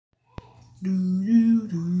I'm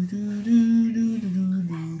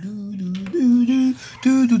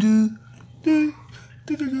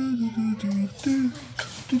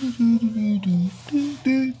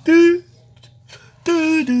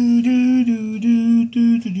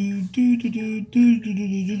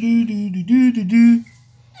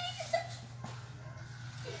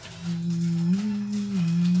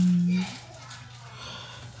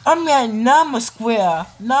at number square.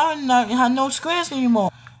 No, no squares anymore.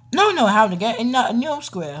 No, know how to get a new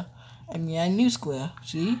square. I mean a new square.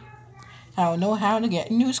 See? I don't know how to get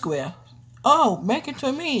a new square. Oh, make it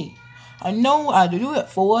to me. I know how to do it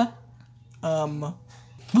for.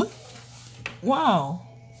 Wow.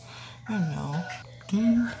 I know.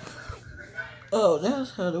 Oh,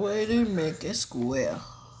 that's how the way to make a square.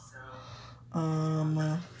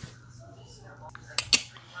 I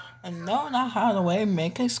know not how the way to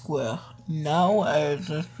make a square. Now it's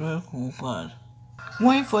just a cool part.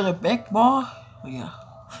 Wait for the big ball. Oh, yeah.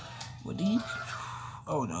 What these?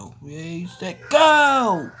 Oh no. Ready, set,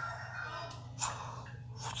 go!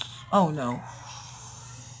 Oh no.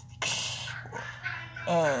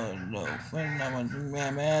 Oh no. When I was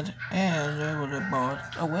mad and there was a ball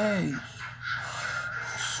away.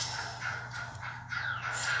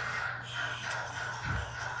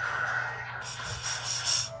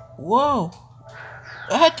 Whoa.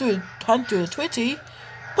 I had to 120.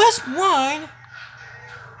 Plus 1.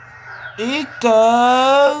 It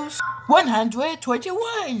goes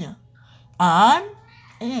 121. I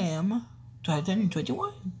am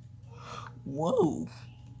 221. Whoa.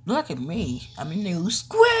 Look at me. I'm a new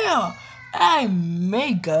square. I'm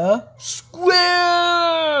mega square.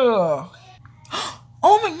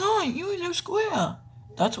 Oh my god, you're a new square.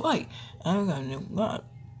 That's right. I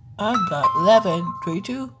got 11,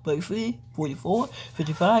 22, 33, 44,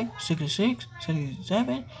 55, 66,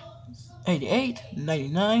 77, 88,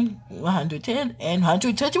 99, 110, and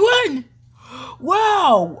 131.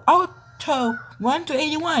 Wow! Auto 1 to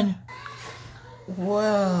 81.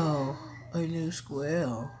 Wow, a new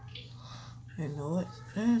square. I know it.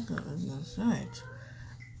 That's not on the side.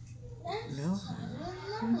 No.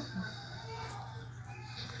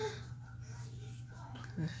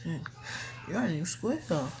 You're a new square.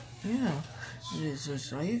 Yeah. So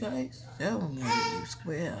show you guys. That one got a new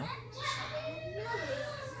square.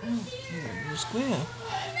 Oh, yeah, a new square.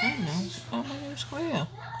 I know. I'm a new square.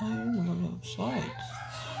 I didn't go to the sides.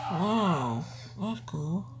 Wow. That's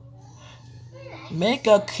cool.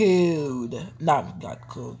 Mega cube. Not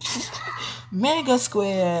cool. Mega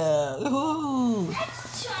square. Ooh.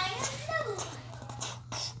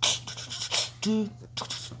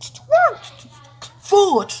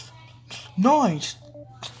 4, 9,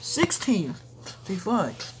 16,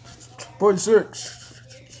 35, 46,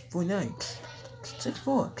 49,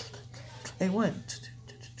 64, 81,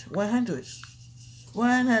 100,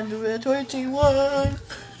 121.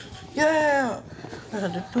 Yeah,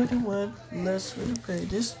 121. Let's play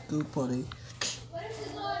this good party.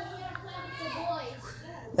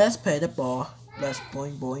 Let's play the ball. Let's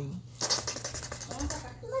boing boing.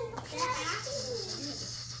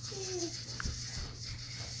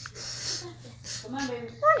 Come on, baby.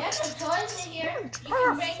 There's some toys in here. You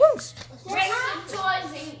can bring some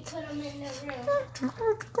toys and put them in the room.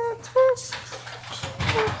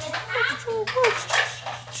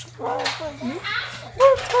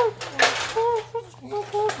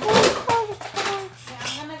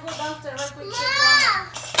 I'm gonna go downstairs right quick.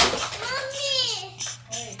 Mommy!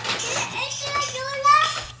 Hey. Is it Ayula?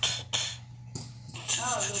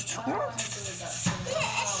 Oh, look.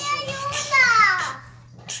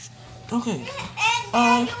 I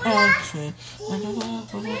don't want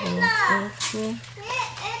to do that. Okay.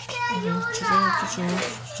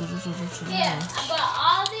 Yeah, but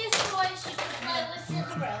all these toys you can play with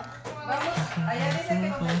Cinderella.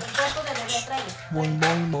 Boing,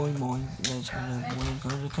 boing, boing, boing. Let's go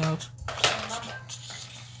to the couch.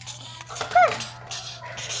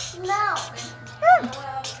 No.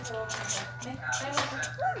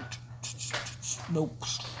 Nope.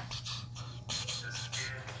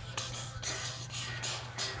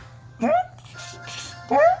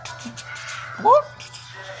 What?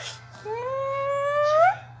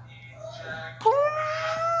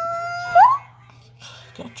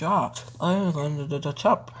 Good job. I'm going to the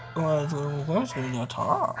top. I'm going to the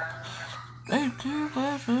top. Let's do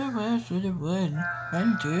the win.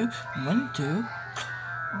 1, 2, 1, 2,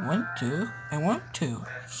 1, 2, and 1, 2.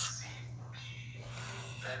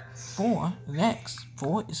 4 next.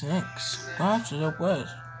 4 is next. 5 to the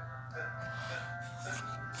west.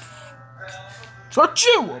 Shut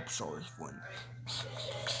you up, sorry, one.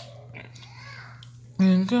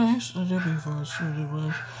 And guys, I'll be for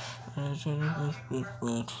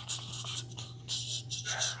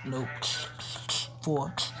nope.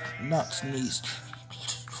 4, not sneeze.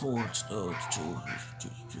 4,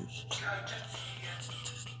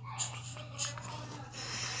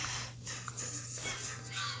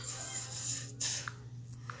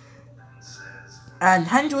 and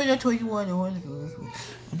 121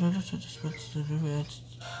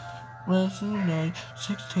 9,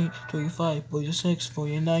 16, 25, 46,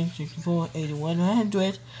 49, 64, 81,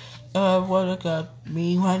 100. What I got?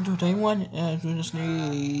 Me 121 and to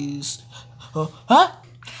sneeze. Huh?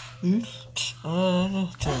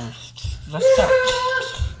 Let's start.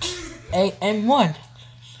 8 and 1.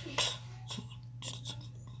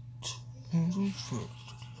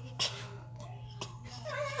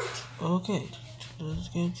 Okay, let's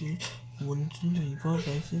get you 1, 2, 3, 4, 5,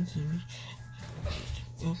 6, 7.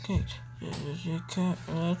 Okay,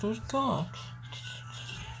 there's God.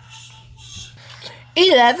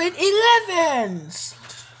 11, 11s.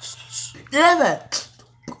 11,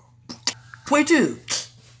 22,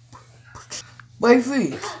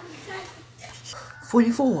 23,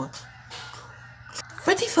 44,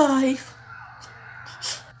 55,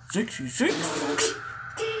 66,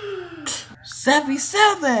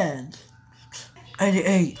 77,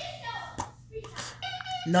 88,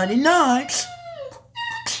 99,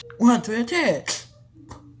 110.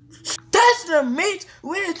 That's the meat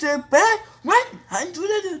with the bad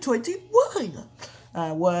 121.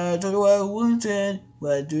 I was 110,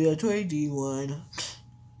 121.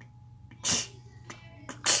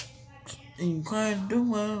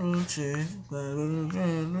 Incredible.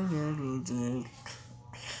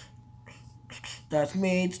 That's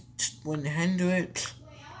made 100,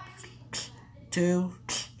 2,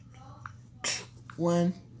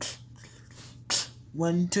 1,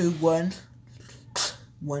 1, 2, 1,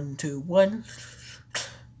 1, 2, 1.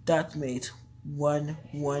 That's made 1,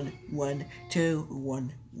 1, 1, 2,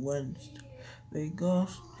 1, 1.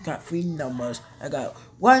 Because I got 3 numbers. I got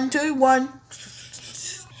 1, 2, 1.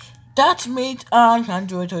 That's made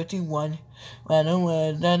 131. That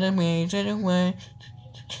means 21.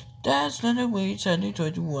 That's not a way,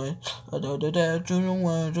 21.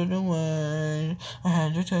 121,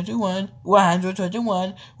 121, 121, 121,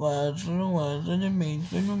 121, that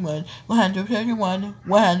means 21, 121,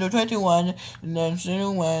 121, and then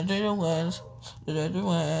 01, 01,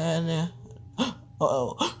 01.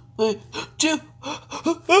 Uh-oh. 2.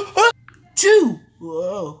 2.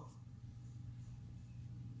 Whoa.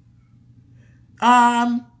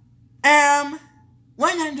 Am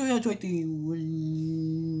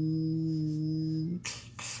 121.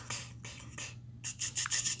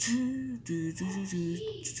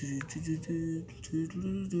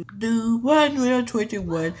 Do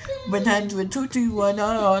 121, 121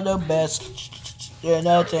 are the best. And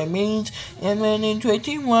that means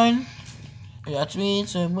 121. That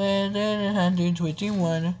means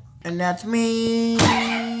 121. And that means.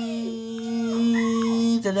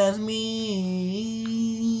 And that's me.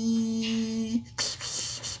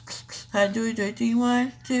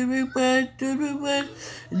 121, 2,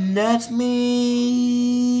 and that's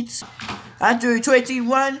me.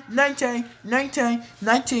 121, 19, 19,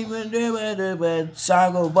 19,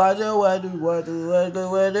 Sago, Bada, 121,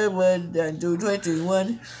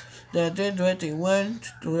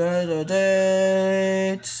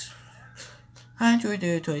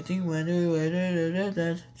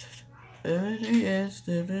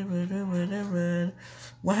 121,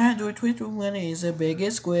 121 is the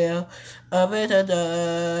biggest square of it.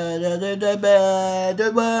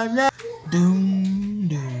 Doom,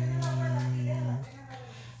 doom.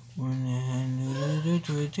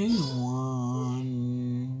 121.